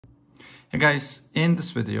Hey guys, in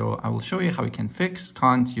this video I will show you how you can fix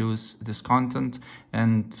can't use this content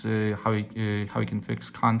and how you can fix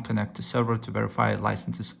can't connect to server to verify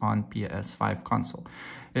licenses on PS5 console.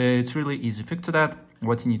 It's really easy fix to that.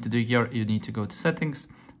 What you need to do here, you need to go to settings,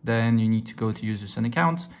 then you need to go to users and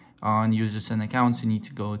accounts. On users and accounts, you need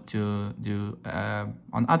to go to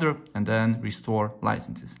on other and then restore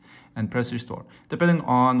licenses and press restore. Depending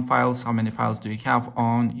on files, how many files do you have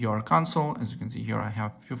on your console? As you can see here, I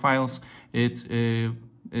have a few files. It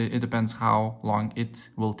depends how long it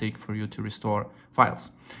will take for you to restore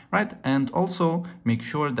files, right? And also make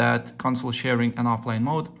sure that console sharing and offline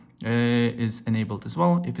mode is enabled as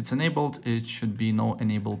well. If it's enabled, it should be no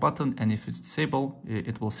enable button, and if it's disabled,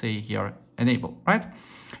 it will say here enable, right?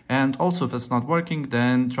 And also, if it's not working,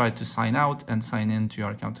 then try to sign out and sign in to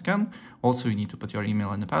your account again. Also, you need to put your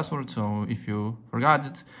email and the password, so if you forgot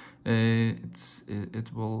it,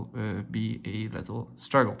 it will be a little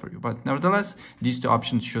struggle for you. But nevertheless, these two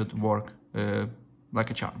options should work like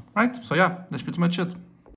a charm, right? So yeah, that's pretty much it.